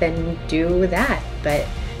go off and do that. But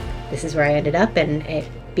this is where I ended up, and it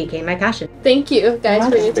became my passion. Thank you guys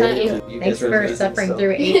for your time. Thanks for suffering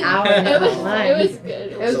through 8 hours of It was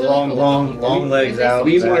good. It was really long legs out.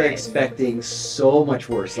 We were expecting so much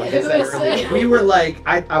worse. Like I said earlier, we were like,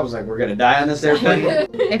 I was like, we're gonna die on this airplane.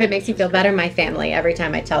 If it makes you feel better, my family, every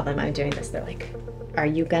time I tell them I'm doing this, they're like, are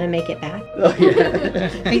you gonna make it back? Oh yeah. I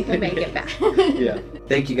think we'll make it back. Yeah.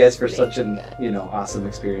 Thank you guys for such an awesome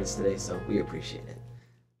experience today. So we appreciate it.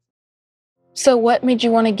 So what made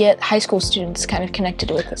you want to get high school students kind of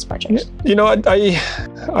connected with this project? You know,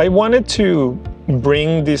 I wanted to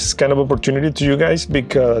bring this kind of opportunity to you guys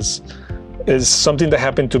because it's something that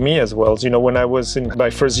happened to me as well. You know, when I was in my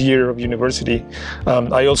first year of university,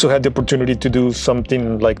 I also had the opportunity to do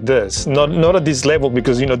something like this. Not at this level,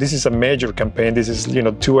 because, you know, this is a major campaign. This is,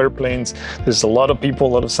 2 airplanes. There's a lot of people,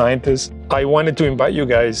 a lot of scientists. I wanted to invite you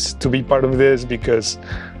guys to be part of this because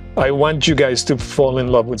I want you guys to fall in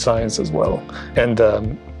love with science as well. And,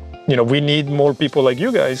 we need more people like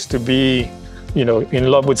you guys to be,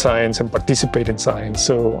 in love with science and participate in science.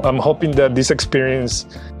 So I'm hoping that this experience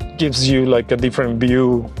gives you like a different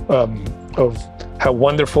view of how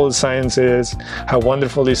wonderful science is, how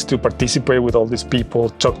wonderful it is to participate with all these people,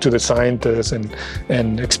 talk to the scientists,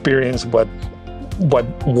 and experience what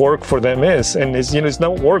work for them is. And it's, it's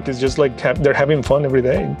not work, it's just like they're having fun every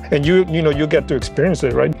day. And you get to experience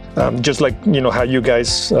it, right? Just like, how you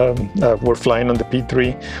guys were flying on the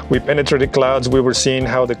P3. We penetrated clouds, we were seeing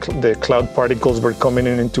how the cloud particles were coming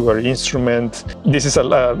into our instrument. This is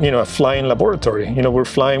a flying laboratory. We're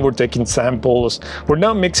flying, we're taking samples. We're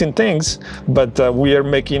not mixing things, but we are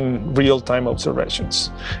making real-time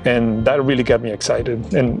observations. And that really got me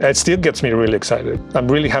excited. And it still gets me really excited. I'm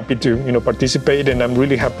really happy to, participate, and I'm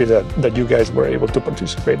really happy that you guys were able to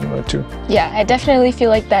participate in it too. Yeah, I definitely feel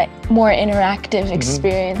like that more interactive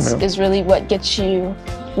experience is really what gets you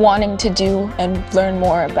wanting to do and learn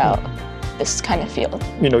more about this kind of field.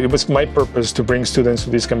 It was my purpose to bring students to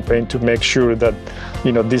this campaign to make sure that,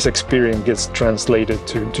 this experience gets translated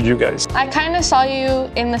to you guys. I kind of saw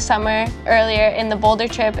you in the summer earlier in the Boulder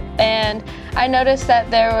trip, and I noticed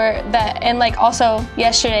that and like also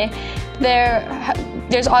yesterday,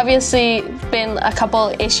 there's obviously been a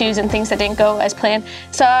couple issues and things that didn't go as planned.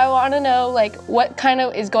 So I want to know, like, what kind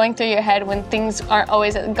of is going through your head when things aren't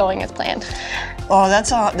always going as planned? Oh,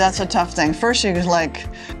 that's a tough thing. First, you're like,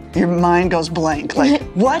 your mind goes blank, like,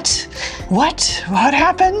 what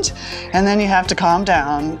happened? And then you have to calm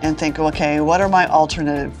down and think, okay, what are my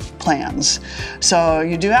alternative plans? So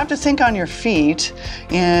you do have to think on your feet,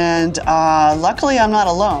 and luckily I'm not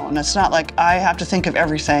alone. It's not like I have to think of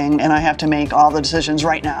everything and I have to make all the decisions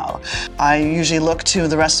right now. I usually look to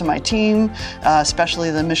the rest of my team,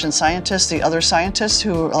 especially the mission scientists, the other scientists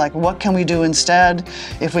who are like, what can we do instead?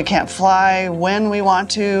 If we can't fly when we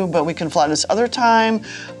want to, but we can fly this other time,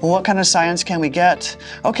 what kind of science can we get?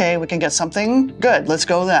 Okay, we can get something good, let's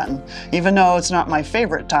go then. Even though it's not my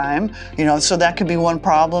favorite time, so that could be one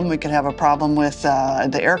problem. We could have a problem with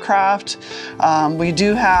the aircraft.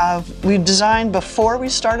 We designed before we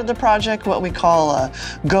started the project what we call a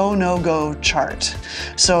go, no-go chart.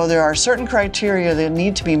 So there are certain criteria that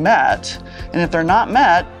need to be met, and if they're not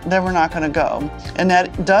met, then we're not going to go. And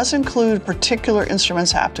that does include particular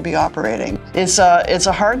instruments have to be operating. It's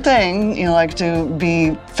a hard thing, like to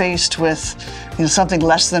be faced with something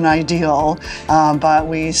less than ideal, but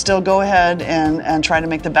we still go ahead and try to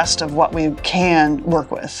make the best of what we can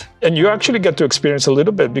work with. And you actually get to experience a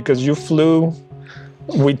little bit because you flew.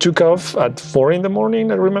 We took off at 4 in the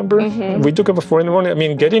morning, I remember. We took off at 4 in the morning. I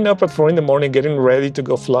mean, getting up at 4 in the morning, getting ready to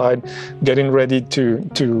go fly, getting ready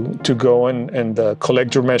to go and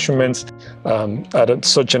collect your measurements at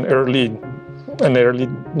such an early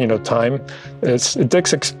time. It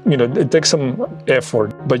takes some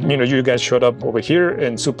effort. But you guys showed up over here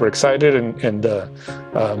and super excited and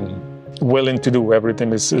willing to do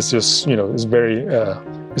everything. It's just it's very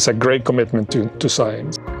it's a great commitment to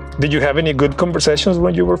science. Did you have any good conversations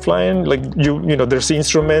when you were flying? Like there's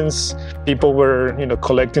instruments, people were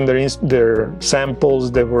collecting their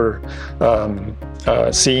samples, they were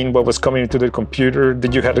seeing what was coming into their computer.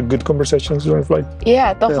 Did you have a good conversations during flight?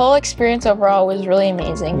 Yeah, the whole experience overall was really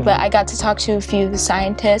amazing. But I got to talk to a few of the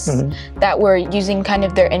scientists that were using kind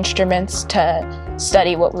of their instruments to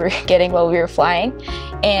study what we were getting while we were flying.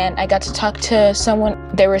 And I got to talk to someone,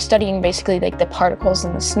 they were studying basically like the particles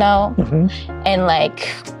in the snow and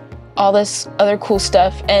like all this other cool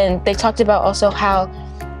stuff. And they talked about also how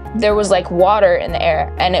there was like water in the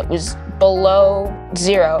air and it was below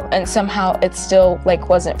 0 and somehow it still like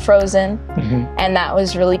wasn't frozen. And that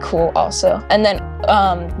was really cool also. And then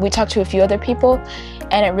we talked to a few other people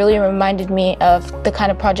and it really reminded me of the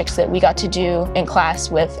kind of projects that we got to do in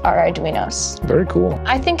class with our Arduinos. Very cool.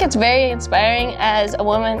 I think it's very inspiring as a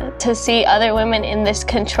woman to see other women in this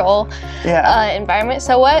control environment.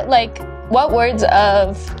 So what words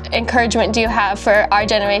of encouragement do you have for our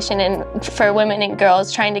generation and for women and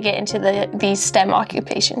girls trying to get into these STEM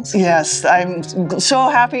occupations? Yes, I'm so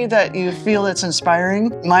happy that you feel it's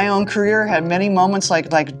inspiring. My own career had many moments like,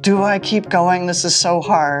 do I keep going? This is so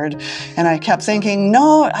hard. And I kept thinking,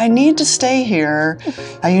 no, I need to stay here.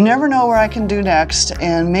 You never know where I can do next,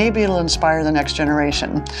 and maybe it'll inspire the next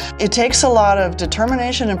generation. It takes a lot of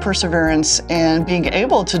determination and perseverance and being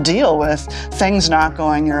able to deal with things not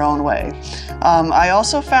going your own way. I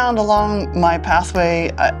also found along my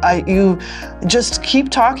pathway, you just keep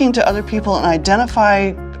talking to other people and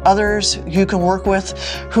identify others you can work with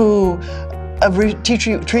who treat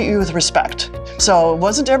you with respect. So it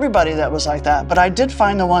wasn't everybody that was like that, but I did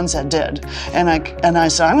find the ones that did. And I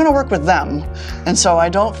said, I'm gonna work with them. And so I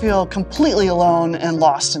don't feel completely alone and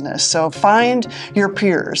lost in this. So find your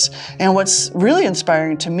peers. And what's really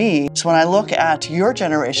inspiring to me is when I look at your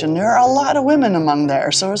generation, there are a lot of women among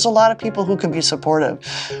there. So there's a lot of people who can be supportive.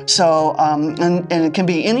 So, and it can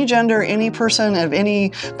be any gender, any person of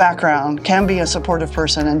any background can be a supportive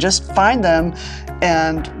person, and just find them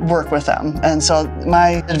and work with them. And so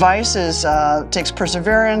my advice is takes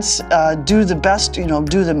perseverance, do the best,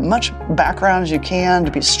 do the much background as you can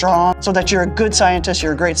to be strong so that you're a good scientist,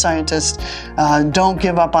 you're a great scientist. Don't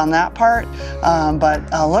give up on that part, but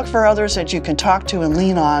look for others that you can talk to and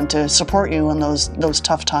lean on to support you in those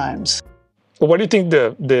tough times. Well, what do you think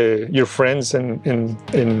your friends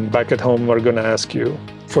and back at home are going to ask you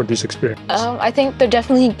for this experience? I think they're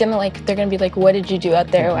definitely gonna be like, what did you do out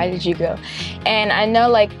there? Why did you go? And I know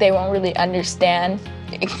like they won't really understand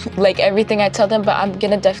like everything I tell them, but I'm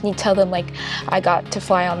gonna definitely tell them like I got to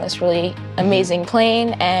fly on this really amazing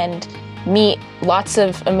plane and meet lots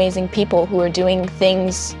of amazing people who are doing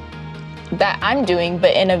things that I'm doing,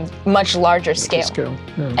 but in a much larger scale.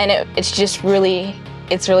 Yeah. And it's just really,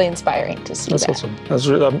 it's really inspiring to see That's that.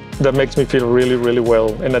 awesome. That makes me feel really, really well.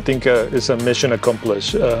 And I think it's a mission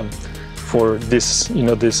accomplished for this,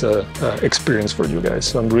 this experience for you guys.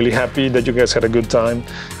 So I'm really happy that you guys had a good time.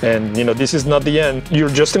 And this is not the end. You're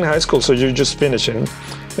just in high school, so you're just finishing.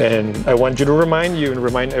 And I want you to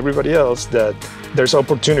remind everybody else that there's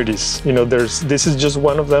opportunities. This is just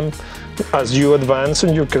one of them. As you advance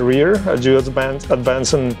in your career, as you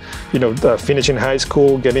advance in, finishing high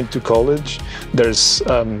school, getting to college, there's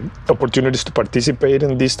opportunities to participate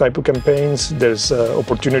in these type of campaigns. There's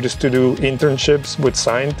opportunities to do internships with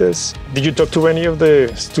scientists. Did you talk to any of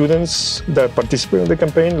the students that participate in the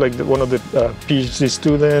campaign, like one of the PhD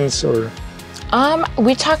students or?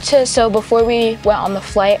 We talked so before we went on the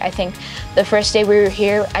flight, I think the first day we were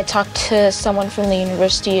here, I talked to someone from the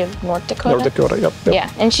University of North Dakota. North Dakota, yep. Yeah,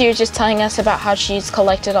 and she was just telling us about how she's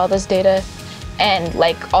collected all this data and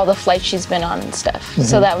like all the flights she's been on and stuff.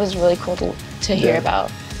 So that was really cool to hear about.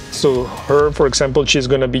 So her, for example, she's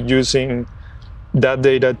gonna be using that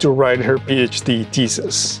data to write her PhD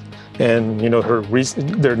thesis. And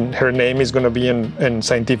her name is going to be in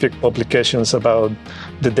scientific publications about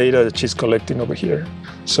the data that she's collecting over here.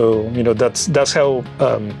 So that's how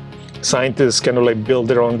scientists kind of like build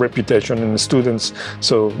their own reputation in the students.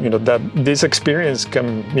 So that this experience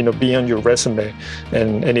can be on your resume,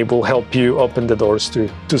 and it will help you open the doors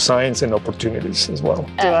to science and opportunities as well.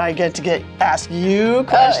 Do I get to ask you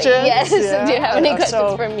questions? Yes. Yeah. Do you have any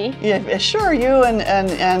questions for me? Yeah, sure. You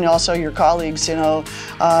and also your colleagues.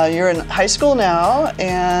 You're in high school now,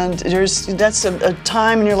 and that's a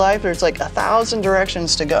time in your life where it's like 1,000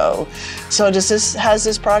 directions to go. So has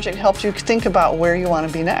this project helped you think about where you want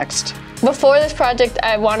to be next? Before this project,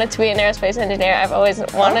 I wanted to be an aerospace engineer. I've always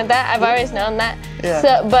wanted that. I've always known that.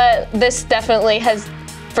 Yeah. But this definitely has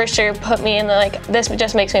for sure put me in this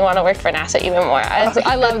just makes me want to work for NASA even more.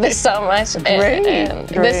 I love this so much. Great. And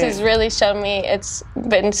this has really shown me, it's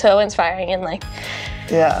been so inspiring and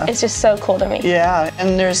it's just so cool to me. Yeah,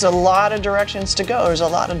 and there's a lot of directions to go. There's a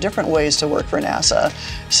lot of different ways to work for NASA.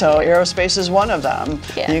 So aerospace is one of them.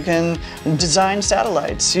 Yeah. You can design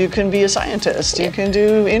satellites. You can be a scientist. You can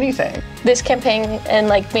do anything. This campaign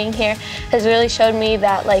and being here has really showed me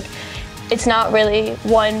that it's not really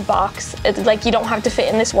one box. It's you don't have to fit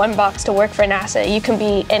in this one box to work for NASA. You can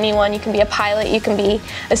be anyone. You can be a pilot. You can be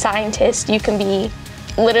a scientist. You can be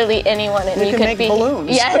literally anyone, and you can make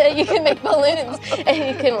balloons. Yeah, you can make balloons, and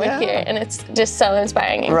you can work here, and it's just so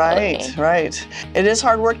inspiring. And Right. It is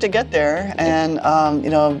hard work to get there, and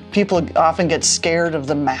people often get scared of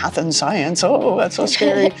the math and science. Oh, that's so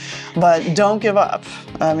scary, but don't give up.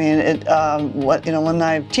 I mean, when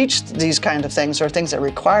I teach these kind of things or things that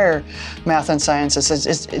require math and science,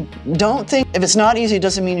 don't think if it's not easy, it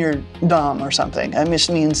doesn't mean you're dumb or something. It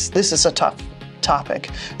just means this is a tough topic,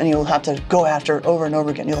 and you'll have to go after it over and over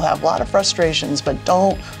again. You'll have a lot of frustrations, but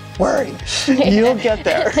don't worry, you'll get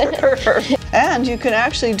there. And you can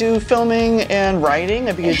actually do filming and writing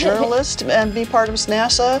and be a journalist and be part of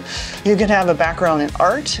NASA. You can have a background in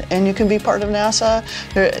art and you can be part of NASA.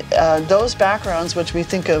 Those backgrounds, which we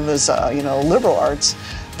think of as liberal arts,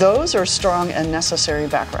 those are strong and necessary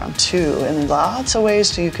background too, and lots of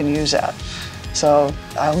ways you can use that. So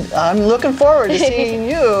I'm looking forward to seeing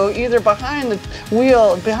you either behind the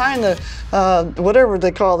wheel, behind the whatever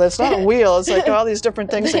they call it. It's not a wheel. It's like all these different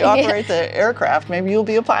things that operate the aircraft. Maybe you'll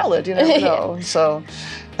be a pilot. You never know. So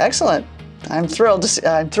excellent. I'm thrilled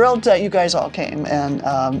that you guys all came, and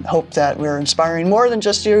hope that we're inspiring more than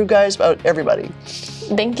just you guys, but everybody.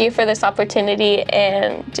 Thank you for this opportunity,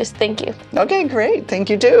 and just thank you. Okay, great. Thank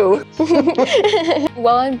you too.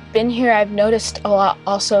 While I've been here, I've noticed a lot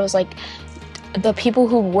also is like the people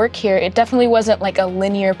who work here, it definitely wasn't like a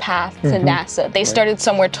linear path to NASA. They started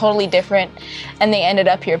somewhere totally different and they ended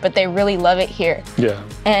up here, but they really love it here. Yeah.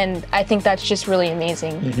 And I think that's just really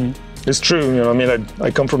amazing. It's true, you know, I mean,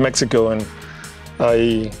 I come from Mexico, and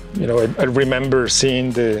I remember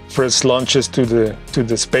seeing the first launches to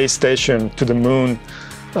the space station, to the moon.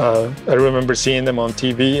 I remember seeing them on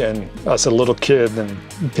TV, and as a little kid, and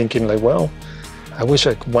thinking like, well, I wish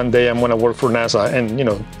one day I'm gonna work for NASA, and you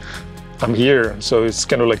know, I'm here, so it's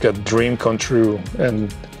kind of like a dream come true,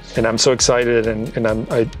 and I'm so excited, and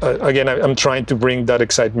I'm trying to bring that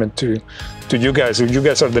excitement to you guys. You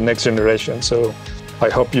guys are the next generation, so I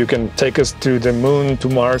hope you can take us to the moon, to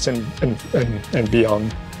Mars, and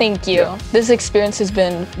beyond. Thank you. Yeah. This experience has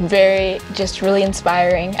been really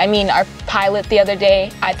inspiring. I mean, our pilot the other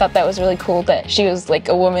day, I thought that was really cool that she was like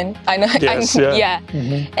a woman. I know. Yes, yeah.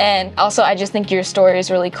 And also, I just think your story is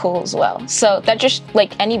really cool as well. So that just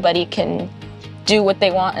like anybody can do what they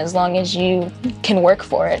want as long as you can work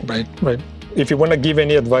for it. Right. If you want to give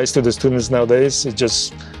any advice to the students nowadays,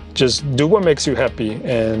 it's just do what makes you happy,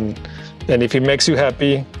 and if it makes you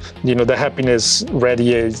happy, you know, the happiness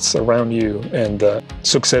radiates around you, and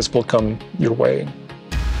success will come your way.